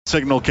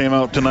Signal came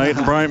out tonight,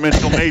 and Bryant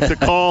Mitchell made the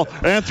call,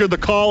 answered the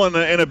call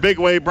in a big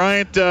way.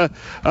 Bryant,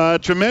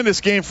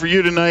 tremendous game for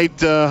you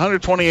tonight.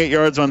 128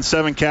 yards on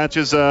 7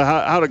 catches.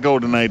 How'd it go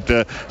tonight,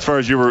 as far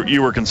as you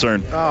were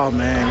concerned? Oh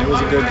man, it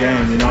was a good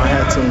game. I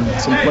had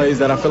some plays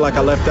that I feel like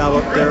I left out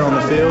there on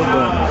the field,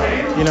 but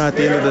at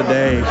the end of the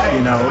day,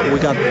 we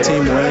got the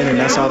team win, and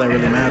that's all that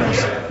really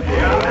matters.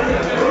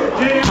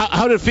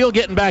 How did it feel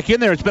getting back in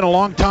there? It's been a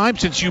long time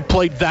since you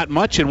played that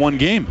much in one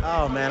game.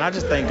 Oh, man, I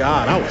just thank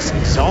God. I was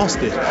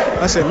exhausted.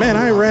 I said, man,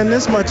 I ain't ran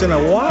this much in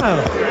a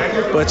while.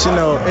 But,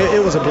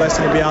 it was a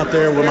blessing to be out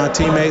there with my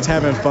teammates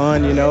having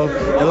fun,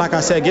 And like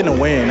I said, getting a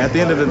win. At the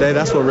end of the day,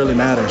 that's what really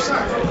matters.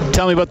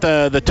 Tell me about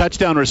the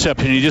touchdown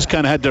reception. You just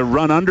kind of had to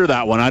run under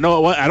that one. I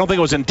don't think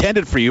it was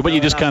intended for you, but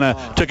you just kind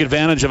of took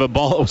advantage of a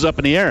ball that was up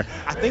in the air.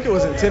 I think it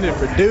was intended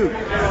for Duke.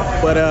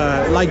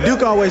 But like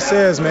Duke always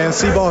says, man,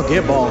 see ball,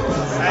 get ball.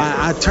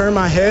 I turned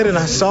my head and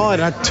I saw it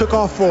and I took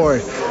off for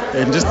it.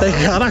 And just thank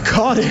God I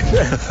caught it.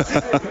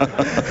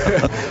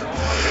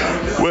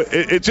 Well,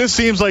 it just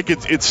seems like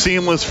it's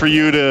seamless for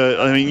you to.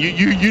 I mean,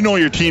 you know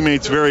your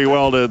teammates very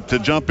well to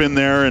jump in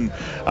there and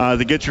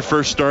to get your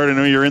first start. I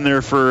know you're in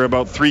there for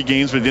about 3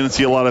 games, but didn't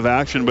see a lot of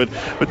action. But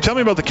tell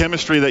me about the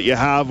chemistry that you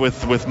have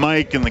with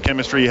Mike and the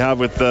chemistry you have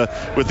with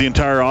the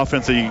entire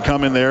offense. That you can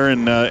come in there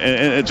and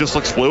it just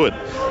looks fluid.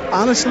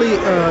 Honestly,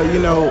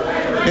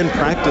 in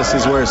practice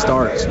is where it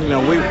starts.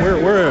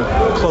 We're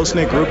a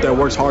close-knit group that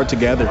works hard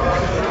together.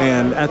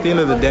 And at the end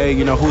of the day,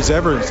 who's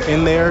ever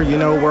in there,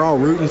 we're all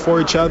rooting for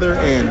each other.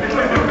 And,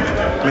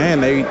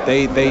 man, they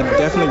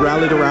definitely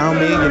rallied around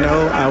me.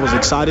 I was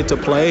excited to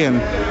play, and,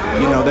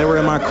 they were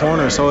in my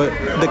corner. So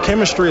the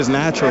chemistry is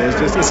natural.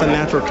 It's a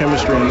natural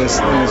chemistry in this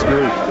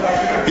group.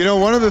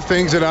 One of the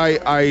things that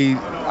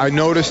I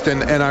noticed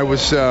and I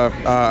was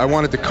I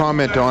wanted to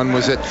comment on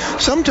was that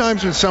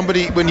sometimes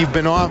when you've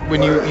been off,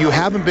 when you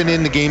haven't been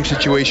in the game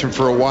situation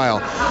for a while,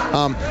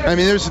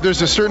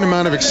 there's a certain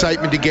amount of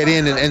excitement to get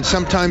in, and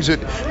sometimes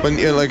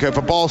if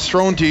a ball's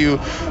thrown to you,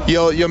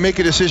 you'll make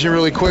a decision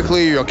really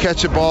quickly, you'll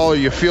catch a ball, or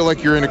you feel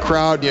like you're in a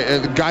crowd,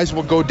 guys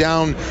will go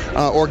down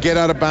or get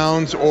out of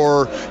bounds,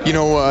 or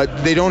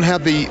they don't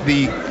have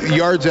the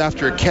yards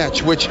after a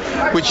catch, which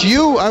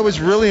I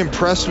was really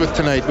impressed with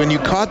tonight. When you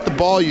caught the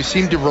ball, you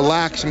seemed to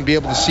relax and be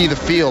able to see the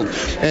field,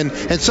 and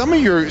some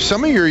of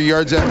your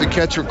yards after the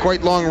catch were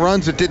quite long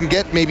runs that didn't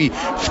get maybe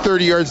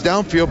 30 yards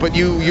downfield, but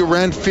you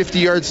ran 50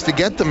 yards to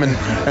get them,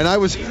 and I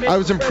was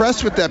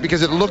impressed with that,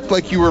 because it looked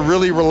like you were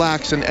really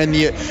relaxed, and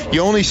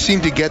you only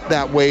seem to get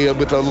that way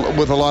with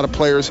a lot of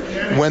players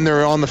when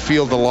they're on the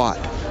field a lot.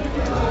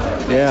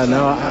 Yeah,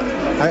 no,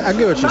 I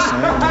get what you're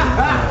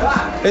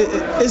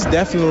saying. It's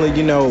definitely,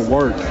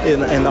 work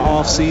in the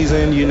off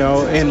season,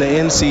 in the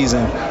in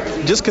season.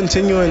 Just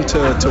continuing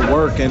to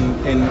work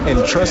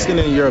and trusting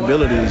in your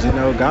abilities.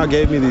 God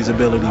gave me these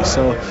abilities,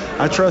 so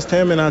I trust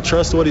Him and I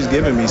trust what He's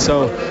given me.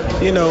 So,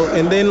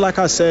 and then like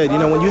I said,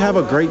 when you have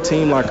a great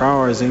team like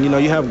ours, and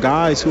you have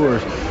guys who are,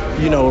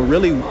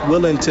 really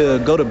willing to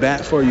go to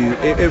bat for you,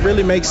 it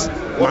really makes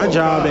my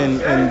job and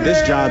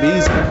this job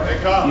easy.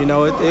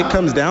 It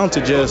comes down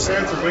to just,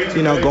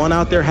 going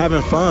out there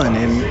having fun,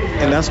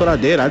 and that's what I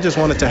did. I just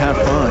wanted to have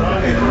fun,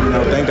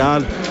 and thank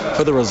God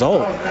for the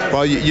result.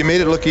 Well, you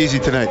made it look easy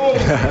tonight.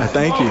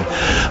 Thank you.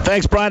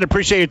 Thanks, Brian.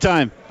 Appreciate your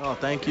time. Oh,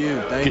 thank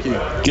you.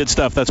 Good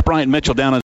stuff. That's Bryant Mitchell down at